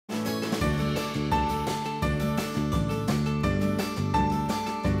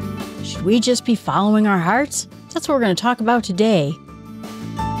Should we just be following our hearts? That's what we're going to talk about today.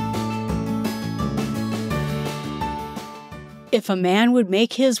 If a man would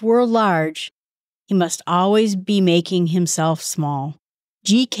make his world large, he must always be making himself small.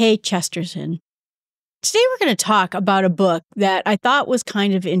 G.K. Chesterton. Today we're going to talk about a book that I thought was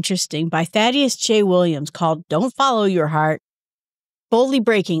kind of interesting by Thaddeus J. called Don't Follow Your Heart, Boldly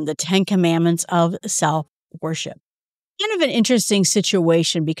Breaking the 10 Commandments of Self-Worship. Kind of an interesting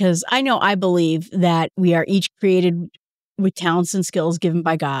situation because I believe that we are each created with talents and skills given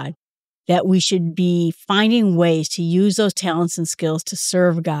by God, that we should be finding ways to use those talents and skills to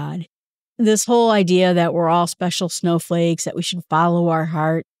serve God. This whole idea that we're all special snowflakes, that we should follow our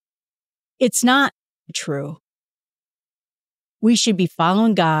heart, it's not true. We should be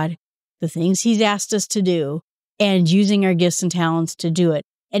following God, the things He's asked us to do, and using our gifts and talents to do it.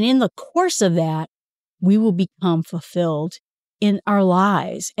 And in the course of that, we will become fulfilled in our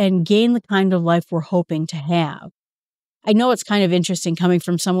lives and gain the kind of life we're hoping to have. I know it's kind of interesting coming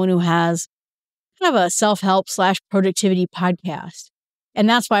from someone who has kind of a self-help / productivity podcast. And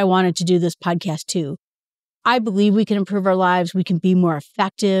that's why I wanted to do this podcast too. I believe we can improve our lives. We can be more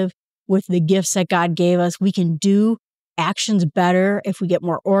effective with the gifts that God gave us. We can do actions better if we get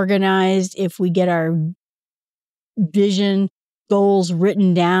more organized, if we get our vision, goals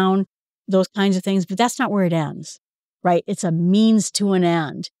written down, those kinds of things. But that's not where it ends, right? It's a means to an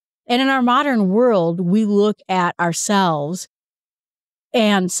end. And in our modern world, we look at ourselves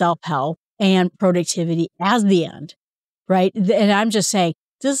and self-help and productivity as the end, right? And I'm just saying,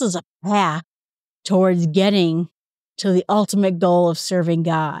 this is a path towards getting to the ultimate goal of serving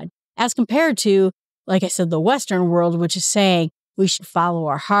God, as compared to, like I said, the Western world, which is saying we should follow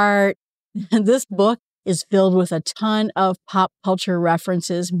our heart. This book is filled with a ton of pop culture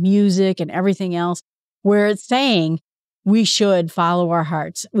references, music, and everything else, where it's saying we should follow our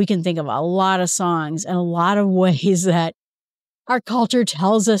hearts. We can think of a lot of songs and a lot of ways that our culture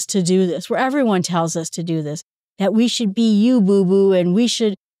tells us to do this, where everyone tells us to do this, that we should be you, boo-boo, and we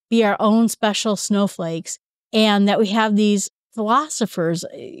should be our own special snowflakes, and that we have these philosophers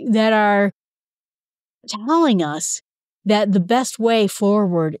that are telling us that the best way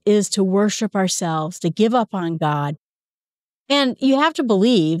forward is to worship ourselves, to give up on God. And you have to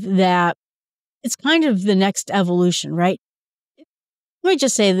believe that it's kind of the next evolution, right? Let me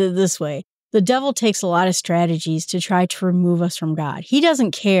just say that this way. The devil takes a lot of strategies to try to remove us from God. He doesn't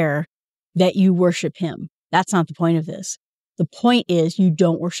care that you worship him. That's not the point of this. The point is you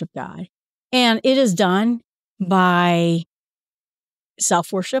don't worship God. And it is done by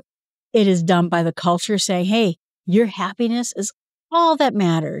self-worship. It is done by the culture saying, hey, your happiness is all that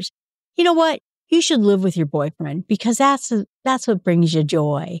matters. You know what? You should live with your boyfriend because that's what brings you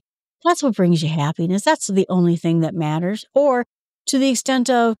joy. That's what brings you happiness. That's the only thing that matters. Or to the extent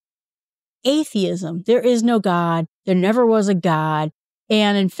of atheism, there is no God. There never was a God.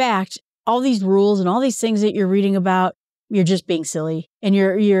 And in fact, all these rules and all these things that you're reading about, you're just being silly and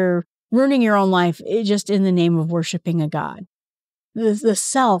you're ruining your own life just in the name of worshiping a God. The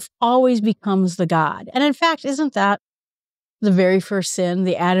self always becomes the God. And in fact, isn't that the very first sin,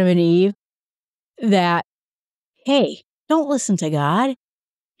 the Adam and Eve, that, hey, don't listen to God.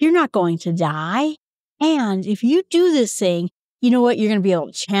 You're not going to die. And if you do this thing, you know what? You're going to be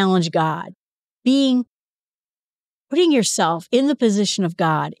able to challenge God. Putting yourself in the position of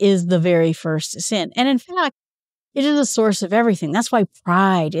God is the very first sin. And in fact, it is the source of everything. That's why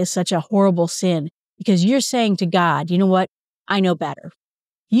pride is such a horrible sin, because you're saying to God, you know what? I know better.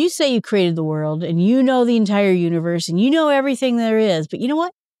 You say you created the world and you know the entire universe and you know everything there is, but you know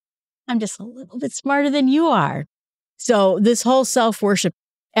what? I'm just a little bit smarter than you are. So this whole self-worship,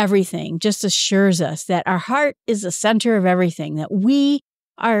 everything just assures us that our heart is the center of everything, that we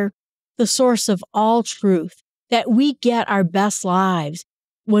are the source of all truth, that we get our best lives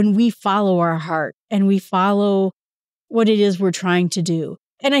when we follow our heart and we follow what it is we're trying to do.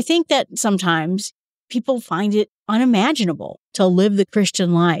 And I think that sometimes people find it unimaginable to live the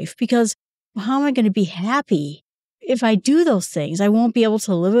Christian life because how am I going to be happy if I do those things? I won't be able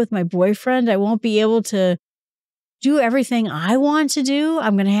to live with my boyfriend. I won't be able to do everything I want to do.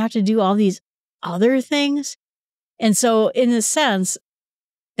 I'm going to have to do all these other things. And so in a sense,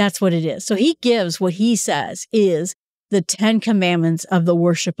 that's what it is. So he gives what he says is the 10 commandments of the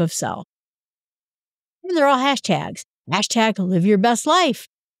worship of self. And they're all hashtags. Hashtag live your best life.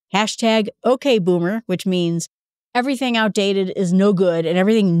 Hashtag okay boomer, which means everything outdated is no good and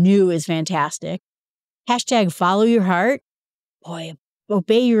everything new is fantastic. Hashtag follow your heart. Boy,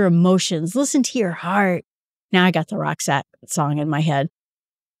 obey your emotions. Listen to your heart. Now I got the Roxette song in my head.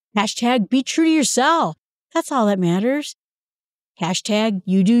 Hashtag be true to yourself. That's all that matters. Hashtag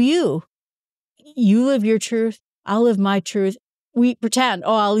you do you. You live your truth. I'll live my truth. We pretend,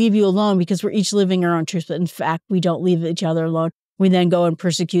 I'll leave you alone because we're each living our own truth. But in fact, we don't leave each other alone. We then go and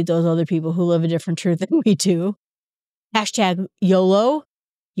persecute those other people who live a different truth than we do. Hashtag YOLO.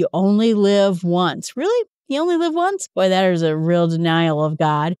 You only live once. Really? You only live once? Boy, that is a real denial of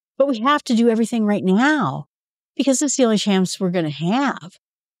God. But we have to do everything right now because it's the only chance we're going to have.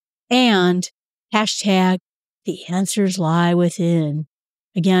 And hashtag the answers lie within.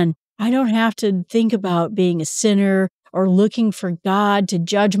 Again, I don't have to think about being a sinner or looking for God to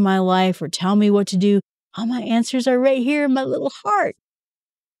judge my life or tell me what to do. All my answers are right here in my little heart.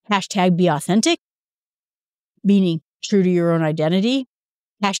 Hashtag be authentic, meaning true to your own identity.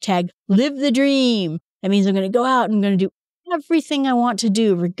 Hashtag live the dream. That means I'm going to go out and I'm going to do everything I want to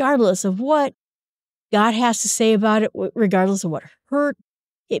do, regardless of what God has to say about it, regardless of what hurt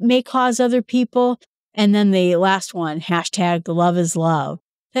it may cause other people. And then the last one, hashtag love is love.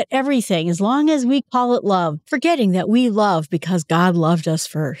 That everything, as long as we call it love, forgetting that we love because God loved us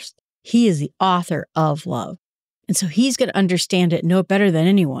first. He is the author of love. And so he's going to understand it, know it better than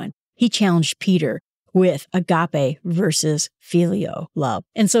anyone. He challenged Peter with agape versus phileo love.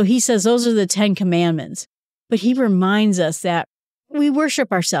 And so he says those are the 10 commandments. But he reminds us that we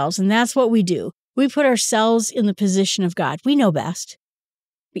worship ourselves, and that's what we do. We put ourselves in the position of God. We know best.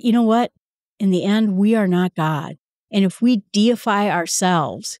 But you know what? In the end, we are not God. And if we deify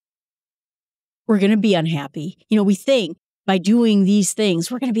ourselves, we're going to be unhappy. We think by doing these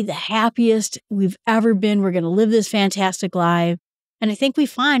things, we're going to be the happiest we've ever been. We're going to live this fantastic life. And I think we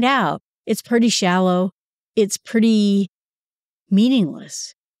find out it's pretty shallow. It's pretty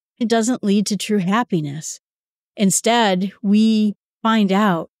meaningless. It doesn't lead to true happiness. Instead, we find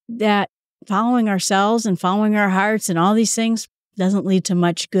out that following ourselves and following our hearts and all these things doesn't lead to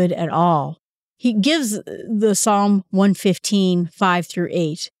much good at all. He gives the Psalm 115, 5 through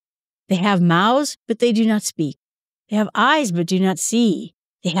 8. They have mouths, but they do not speak. They have eyes, but do not see.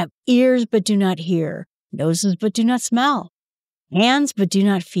 They have ears, but do not hear. Noses, but do not smell. Hands, but do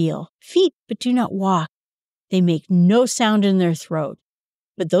not feel. Feet, but do not walk. They make no sound in their throat.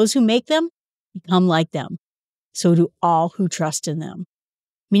 But those who make them become like them. So do all who trust in them.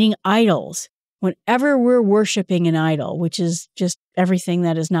 Meaning idols. Whenever we're worshiping an idol, which is just everything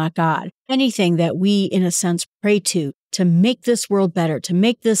that is not God, anything that we, in a sense, pray to make this world better, to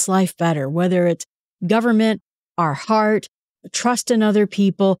make this life better, whether it's government, our heart, trust in other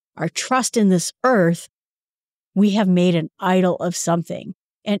people, our trust in this earth, we have made an idol of something.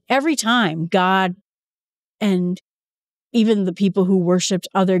 And every time God and even the people who worshiped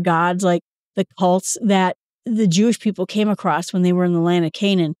other gods, like the cults that the Jewish people came across when they were in the land of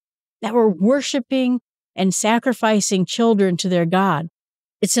Canaan, that were worshiping and sacrificing children to their God.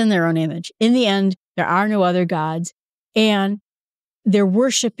 It's in their own image. In the end, there are no other gods, and they're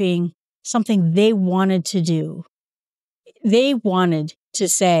worshiping something they wanted to do. They wanted to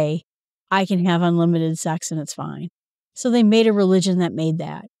say, I can have unlimited sex and it's fine. So they made a religion that made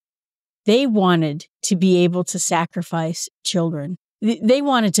that. They wanted to be able to sacrifice children. They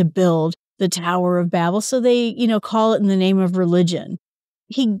wanted to build the Tower of Babel, so they, call it in the name of religion.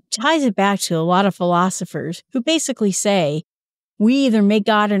 He ties it back to a lot of philosophers who basically say, we either make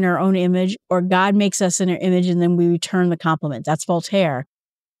God in our own image or God makes us in our image and then we return the compliment. That's Voltaire.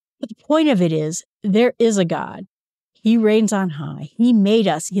 But the point of it is, there is a God. He reigns on high. He made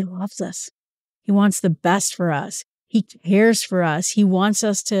us. He loves us. He wants the best for us. He cares for us. He wants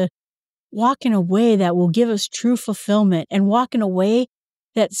us to walk in a way that will give us true fulfillment and walk in a way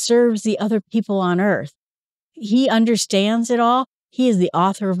that serves the other people on earth. He understands it all. He is the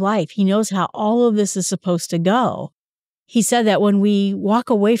author of life. He knows how all of this is supposed to go. He said that when we walk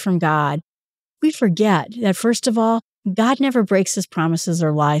away from God, we forget that, first of all, God never breaks his promises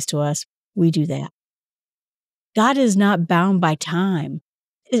or lies to us. We do that. God is not bound by time,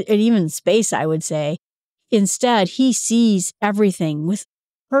 and even space, I would say. Instead, he sees everything with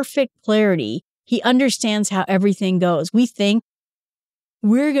perfect clarity. He understands how everything goes. We think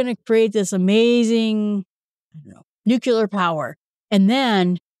we're going to create this amazing, nuclear power. And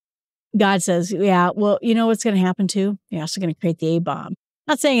then God says, yeah, well, you know what's going to happen too? You're also going to create the A-bomb.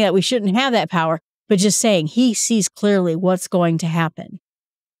 Not saying that we shouldn't have that power, but just saying he sees clearly what's going to happen.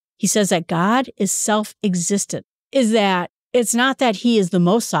 He says that God is self-existent, is that it's not that he is the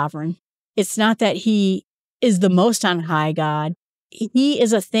most sovereign. It's not that he is the most on high God. He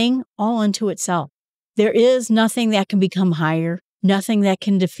is a thing all unto itself. There is nothing that can become higher, nothing that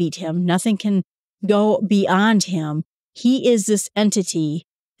can defeat him, nothing can go beyond him. He is this entity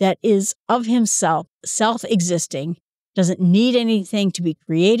that is of himself, self-existing, doesn't need anything to be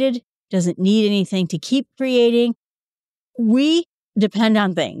created, doesn't need anything to keep creating. We depend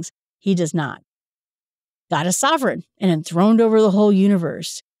on things. He does not. God is sovereign and enthroned over the whole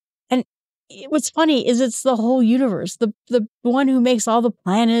universe. And what's funny is it's the whole universe, the one who makes all the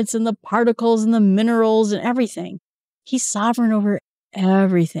planets and the particles and the minerals and everything. He's sovereign over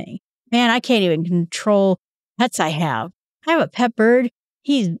everything. Man, I can't even control pets I have. I have a pet bird.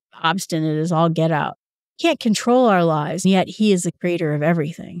 He's obstinate as all get out. Can't control our lives, yet he is the creator of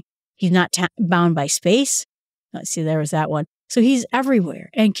everything. He's not bound by space. Let's see, there was that one. So he's everywhere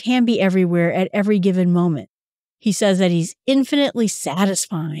and can be everywhere at every given moment. He says that he's infinitely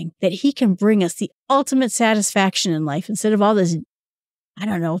satisfying, that he can bring us the ultimate satisfaction in life instead of all this,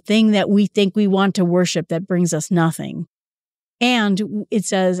 thing that we think we want to worship that brings us nothing. And it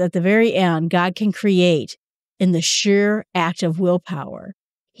says at the very end, God can create in the sheer act of willpower.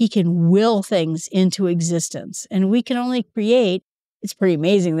 He can will things into existence, and we can only create. It's pretty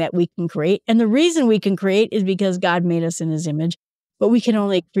amazing that we can create. And the reason we can create is because God made us in his image, but we can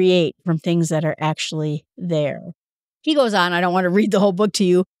only create from things that are actually there. He goes on, I don't want to read the whole book to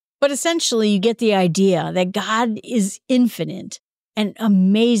you, but essentially you get the idea that God is infinite and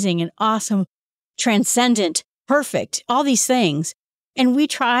amazing and awesome, transcendent, perfect, all these things. And we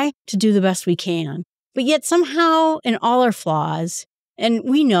try to do the best we can. But yet somehow in all our flaws, and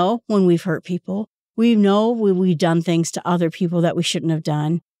we know when we've hurt people, we know when we've done things to other people that we shouldn't have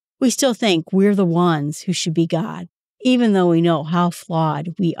done, we still think we're the ones who should be God, even though we know how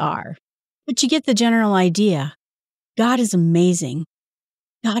flawed we are. But you get the general idea. God is amazing.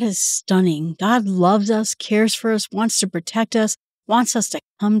 God is stunning. God loves us, cares for us, wants to protect us, wants us to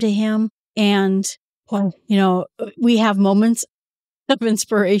come to him. And, we have moments of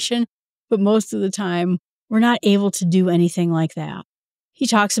inspiration, but most of the time we're not able to do anything like that. He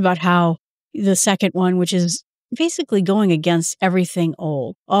talks about how the second one, which is basically going against everything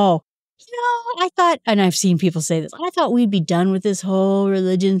old. Oh, I thought, and I've seen people say this, I thought we'd be done with this whole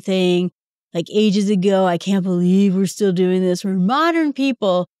religion thing like ages ago. I can't believe we're still doing this. We're modern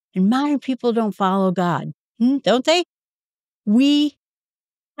people, and modern people don't follow God. Don't they? We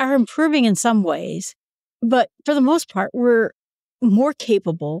are improving in some ways, but for the most part, we're more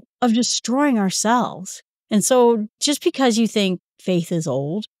capable of destroying ourselves. And so just because you think faith is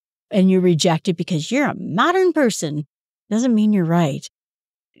old and you reject it because you're a modern person doesn't mean you're right.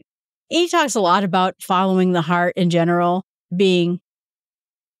 He talks a lot about following the heart in general. Being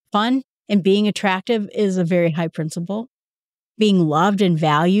fun and being attractive is a very high principle. Being loved and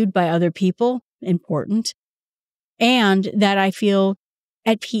valued by other people, important. And that I feel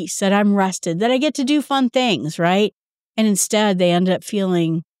at peace, that I'm rested, that I get to do fun things, right? And instead, they end up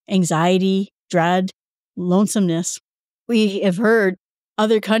feeling anxiety, dread, lonesomeness. We have heard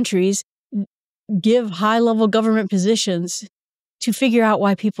other countries give high-level government positions to figure out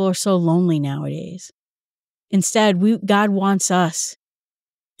why people are so lonely nowadays. Instead, God wants us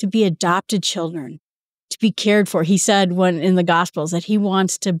to be adopted children, to be cared for. He said when in the Gospels that he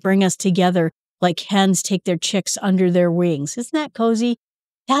wants to bring us together like hens take their chicks under their wings. Isn't that cozy?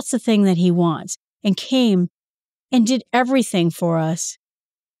 That's the thing that he wants, and came and did everything for us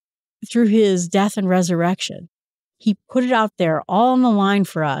through his death and resurrection. He put it out there all on the line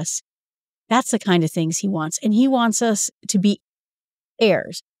for us. That's the kind of things he wants. And he wants us to be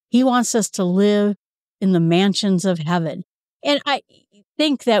heirs. He wants us to live in the mansions of heaven. And I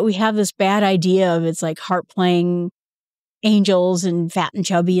think that we have this bad idea of it's like harp playing angels and fat and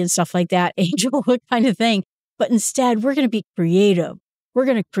chubby and stuff like that, angel kind of thing. But instead, we're going to be creative. We're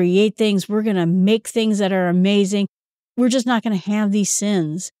going to create things. We're going to make things that are amazing. We're just not going to have these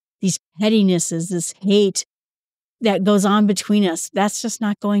sins, these pettinesses, this hate that goes on between us. That's just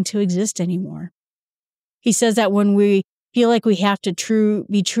not going to exist anymore. He says that when we feel like we have to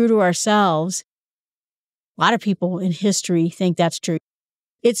be true to ourselves, a lot of people in history think that's true.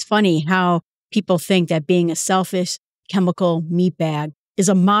 It's funny how people think that being a selfish chemical meatbag is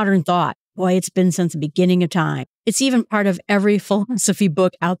a modern thought. Boy, it's been since the beginning of time. It's even part of every philosophy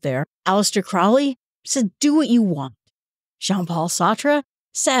book out there. Aleister Crowley said, do what you want. Jean-Paul Sartre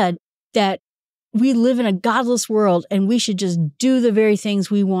said that we live in a godless world and we should just do the very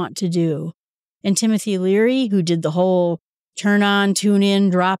things we want to do. And Timothy Leary, who did the whole turn on, tune in,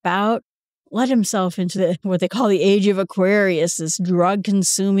 drop out, led himself into what they call the age of Aquarius, this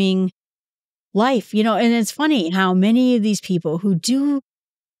drug-consuming life. And it's funny how many of these people who do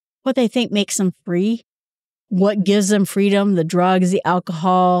what they think makes them free, what gives them freedom, the drugs, the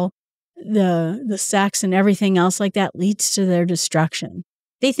alcohol, the sex, and everything else like that leads to their destruction.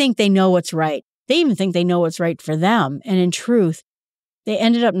 They think they know what's right. They even think they know what's right for them. And in truth, they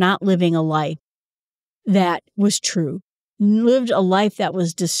ended up not living a life that was true, lived a life that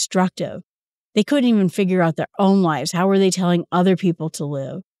was destructive. They couldn't even figure out their own lives. How were they telling other people to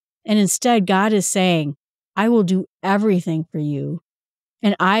live? And instead, God is saying, I will do everything for you.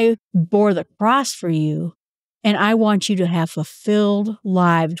 And I bore the cross for you. And I want you to have fulfilled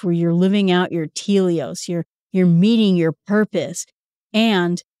lives where you're living out your teleos, you're meeting your purpose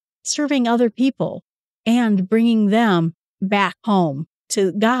and serving other people and bringing them back home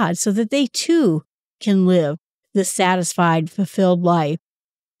to God so that they too can live the satisfied, fulfilled life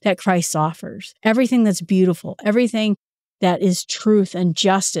that Christ offers. Everything that's beautiful, everything that is truth and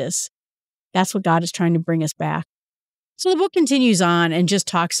justice, that's what God is trying to bring us back. So the book continues on and just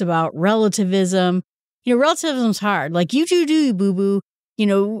talks about relativism. Relativism's hard. Like, you do, boo-boo.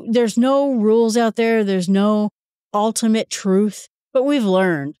 There's no rules out there. There's no ultimate truth. But we've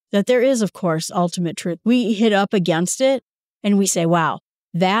learned that there is, of course, ultimate truth. We hit up against it and we say, wow,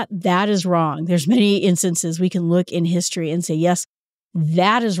 that is wrong. There's many instances we can look in history and say, yes,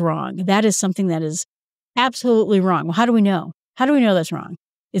 that is wrong. That is something that is absolutely wrong. Well, how do we know? How do we know that's wrong?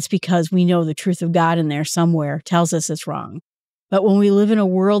 It's because we know the truth of God in there somewhere tells us it's wrong. But when we live in a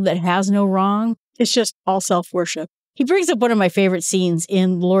world that has no wrong, it's just all self-worship. He brings up one of my favorite scenes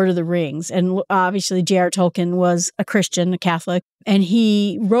in Lord of the Rings. And obviously, J.R. Tolkien was a Christian, a Catholic, and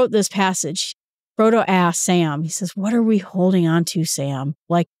he wrote this passage. Frodo asked Sam, he says, what are we holding on to, Sam?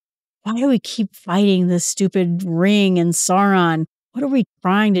 Like, why do we keep fighting this stupid ring and Sauron? What are we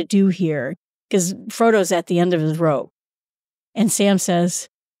trying to do here? Because Frodo's at the end of his rope. And Sam says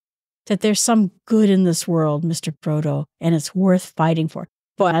that there's some good in this world, Mr. Frodo, and it's worth fighting for.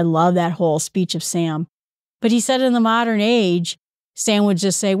 Boy, I love that whole speech of Sam. But he said in the modern age, Sam would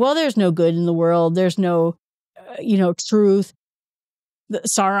just say, well, there's no good in the world. There's no, truth.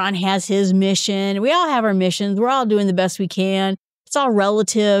 Sauron has his mission. We all have our missions. We're all doing the best we can. It's all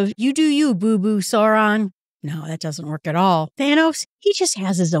relative. You do you, boo-boo, Sauron. No, that doesn't work at all. Thanos, he just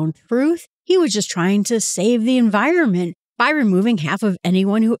has his own truth. He was just trying to save the environment by removing half of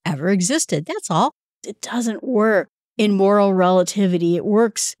anyone who ever existed. That's all. It doesn't work in moral relativity. It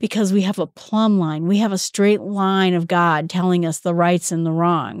works because we have a plumb line. We have a straight line of God telling us the rights and the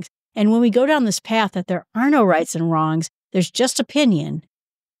wrongs. And when we go down this path that there are no rights and wrongs, there's just opinion.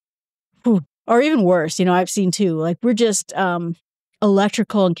 Or even worse, I've seen too, like we're just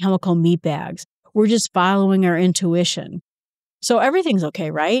electrical and chemical meatbags. We're just following our intuition. So everything's okay,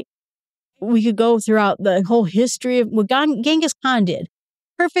 right? We could go throughout the whole history of what Genghis Khan did.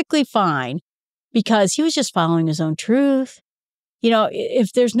 Perfectly fine, because he was just following his own truth.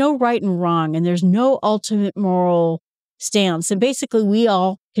 If there's no right and wrong and there's no ultimate moral stance, then basically we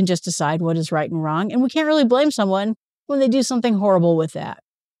all can just decide what is right and wrong. And we can't really blame someone when they do something horrible with that.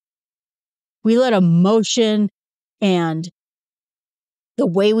 We let emotion and the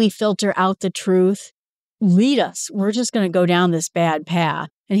way we filter out the truth lead us. We're just going to go down this bad path.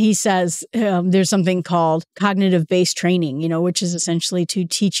 And he says there's something called cognitive-based training, which is essentially to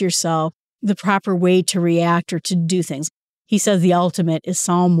teach yourself the proper way to react or to do things. He says the ultimate is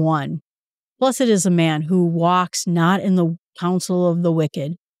Psalm 1. Blessed is a man who walks not in the counsel of the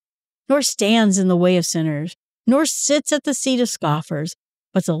wicked, nor stands in the way of sinners, nor sits at the seat of scoffers,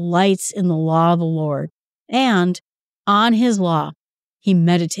 but delights in the law of the Lord. And on his law, he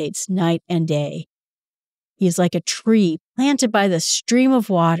meditates night and day. He is like a tree planted by the stream of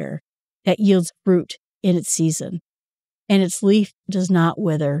water that yields fruit in its season, and its leaf does not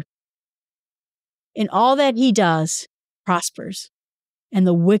wither. In all that he does, prospers. And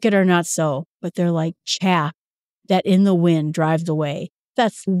the wicked are not so, but they're like chaff that in the wind drives away.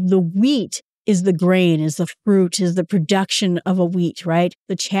 That's the wheat is the grain, is the fruit, is the production of a wheat, right?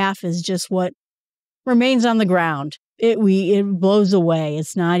 The chaff is just what remains on the ground. It blows away.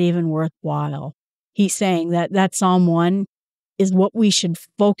 It's not even worthwhile. He's saying that Psalm 1 is what we should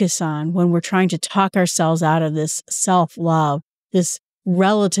focus on when we're trying to talk ourselves out of this self-love, this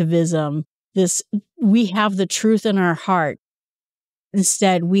relativism, we have the truth in our heart.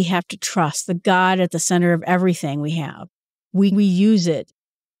 Instead, we have to trust the God at the center of everything we have. We use it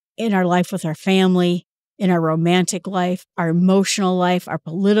in our life with our family, in our romantic life, our emotional life, our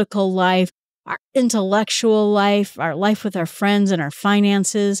political life, our intellectual life, our life with our friends and our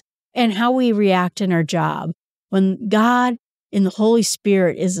finances, and how we react in our job. When God in the Holy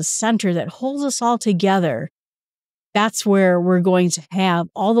Spirit is the center that holds us all together, that's where we're going to have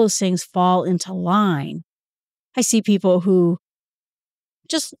all those things fall into line. I see people who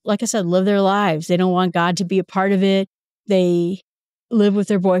just, like I said, live their lives. They don't want God to be a part of it. They live with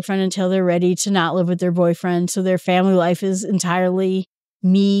their boyfriend until they're ready to not live with their boyfriend. So their family life is entirely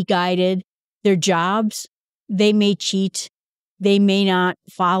me-guided. Their jobs, they may cheat. They may not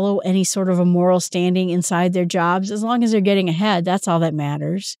follow any sort of a moral standing inside their jobs. As long as they're getting ahead, that's all that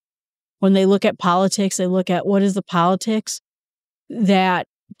matters. When they look at politics, they look at what is the politics that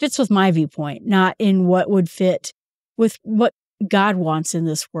fits with my viewpoint, not in what would fit with what God wants in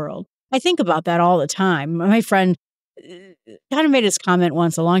this world. I think about that all the time. My friend kind of made this comment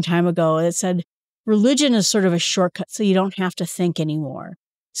once a long time ago. It said, religion is sort of a shortcut so you don't have to think anymore.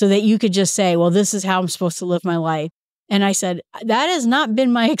 So that you could just say, well, this is how I'm supposed to live my life. And I said, that has not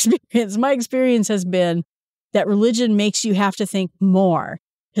been my experience. My experience has been that religion makes you have to think more.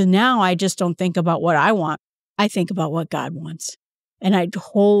 Because now I just don't think about what I want. I think about what God wants. And I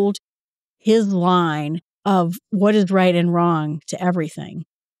hold his line of what is right and wrong to everything.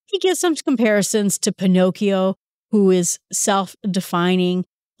 He gives some comparisons to Pinocchio, who is self-defining,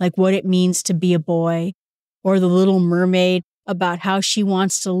 like what it means to be a boy, or the Little Mermaid about how she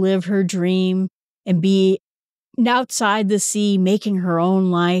wants to live her dream and be outside the sea, making her own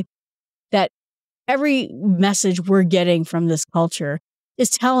life. That every message we're getting from this culture is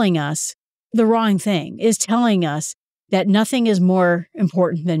telling us the wrong thing, is telling us that nothing is more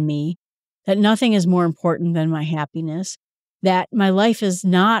important than me, that nothing is more important than my happiness, that my life is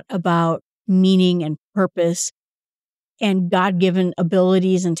not about meaning and purpose and God-given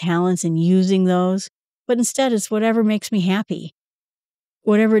abilities and talents and using those, but instead it's whatever makes me happy,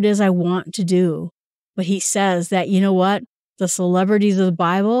 whatever it is I want to do. But he says that, you know what? The celebrities of the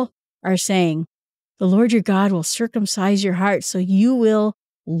Bible are saying, the Lord your God will circumcise your heart so you will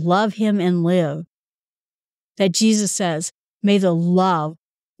love him and live. That Jesus says, may the love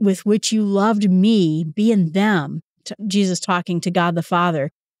with which you loved me be in them. Jesus talking to God the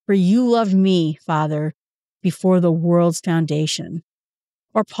Father, for you loved me, Father, before the world's foundation.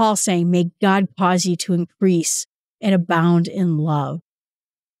 Or Paul saying, may God cause you to increase and abound in love.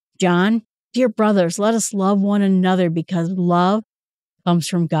 John, dear brothers, let us love one another because love comes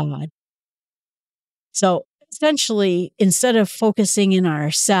from God. So essentially, instead of focusing in on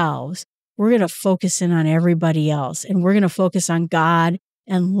ourselves, we're going to focus in on everybody else. And we're going to focus on God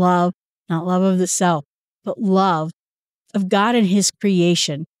and love, not love of the self, but love of God and his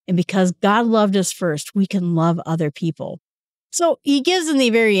creation. And because God loved us first, we can love other people. So he gives in the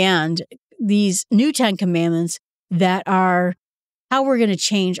very end these new 10 commandments that are how we're going to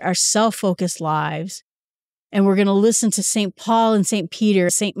change our self-focused lives. And we're going to listen to St. Paul and St. Peter,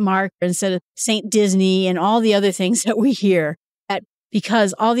 St. Mark, instead of St. Disney and all the other things that we hear.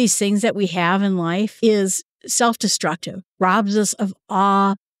 Because all these things that we have in life is self-destructive, robs us of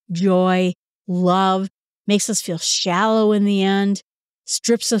awe, joy, love, makes us feel shallow in the end,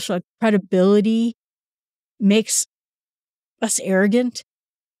 strips us of credibility, makes us arrogant,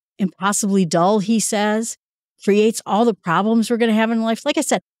 impossibly dull, he says, creates all the problems we're going to have in life. Like I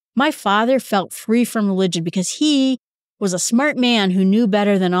said, my father felt free from religion because he was a smart man who knew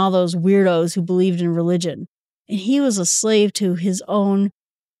better than all those weirdos who believed in religion. And he was a slave to his own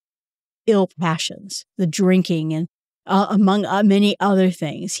ill passions, the drinking and among many other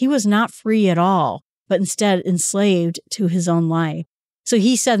things. He was not free at all, but instead enslaved to his own life. So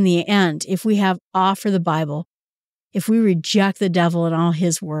he said in the end, if we have awe for the Bible, if we reject the devil and all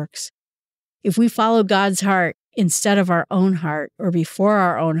his works, if we follow God's heart instead of our own heart or before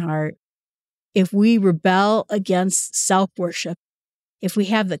our own heart, if we rebel against self-worship, if we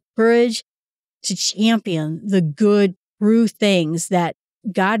have the courage to champion the good, true things that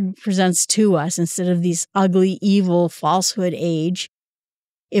God presents to us instead of these ugly, evil, falsehood age,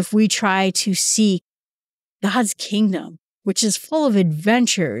 if we try to seek God's kingdom, which is full of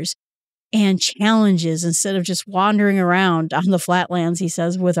adventures and challenges instead of just wandering around on the flatlands, he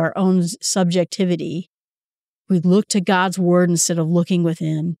says, with our own subjectivity. We look to God's word instead of looking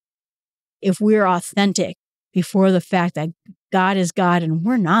within. If we're authentic before the fact that God is God and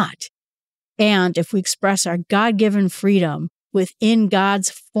we're not, and if we express our God-given freedom within God's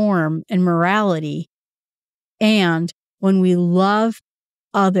form and morality, and when we love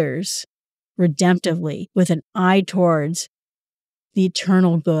others redemptively with an eye towards the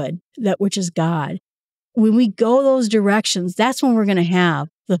eternal good, that which is God, when we go those directions, that's when we're going to have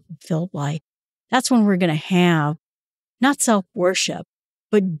the fulfilled life. That's when we're going to have not self-worship,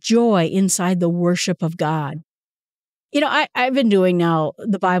 but joy inside the worship of God. You know, I've been doing now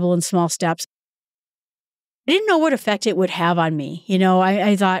the Bible in small steps. I didn't know what effect it would have on me. You know,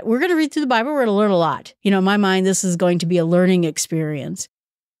 I thought, we're going to read through the Bible, we're going to learn a lot. You know, in my mind, this is going to be a learning experience.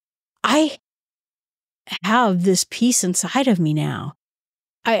 I have this peace inside of me now.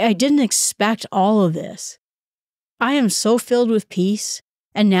 I didn't expect all of this. I am so filled with peace.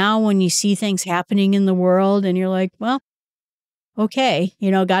 And now when you see things happening in the world and you're like, well, okay, you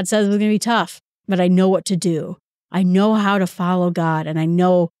know, God says it's going to be tough, but I know what to do. I know how to follow God and I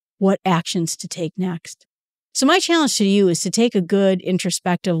know what actions to take next. So my challenge to you is to take a good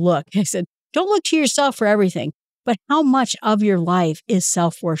introspective look. I said, don't look to yourself for everything. But how much of your life is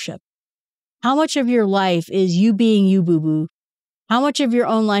self-worship? How much of your life is you being you, boo-boo? How much of your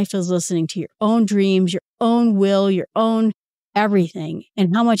own life is listening to your own dreams, your own will, your own everything?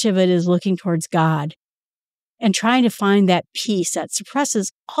 And how much of it is looking towards God and trying to find that peace that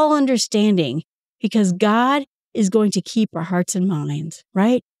suppresses all understanding? Because God is going to keep our hearts and minds,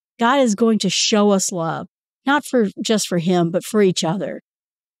 right? God is going to show us love, not just for Him, but for each other.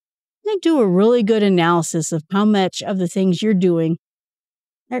 They do a really good analysis of how much of the things you're doing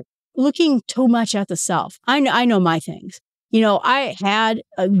are looking too much at the self. I know my things. I had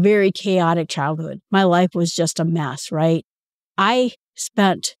a very chaotic childhood. My life was just a mess, right? I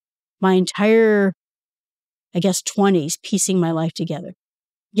spent my entire, 20s piecing my life together,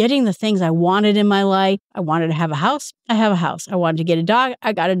 getting the things I wanted in my life. I wanted to have a house. I have a house. I wanted to get a dog.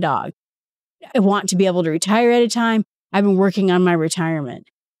 I got a dog. I want to be able to retire at a time. I've been working on my retirement.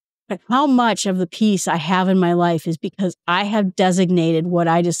 But how much of the peace I have in my life is because I have designated what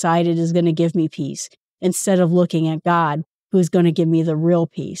I decided is going to give me peace instead of looking at God, who is going to give me the real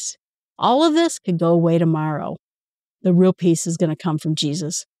peace. All of this could go away tomorrow. The real peace is going to come from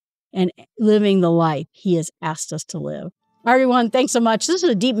Jesus and living the life He has asked us to live. All right, everyone, thanks so much. This is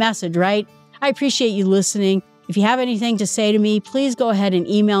a deep message, right? I appreciate you listening. If you have anything to say to me, please go ahead and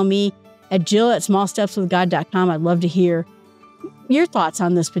email me at jill@smallstepswithgod.com. I'd love to hear your thoughts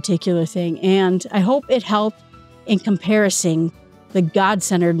on this particular thing. And I hope it helped in comparison the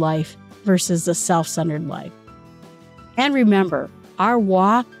God-centered life versus the self-centered life. And remember, our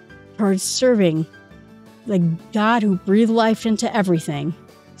walk towards serving the God who breathed life into everything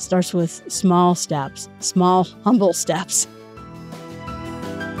starts with small steps, small, humble steps.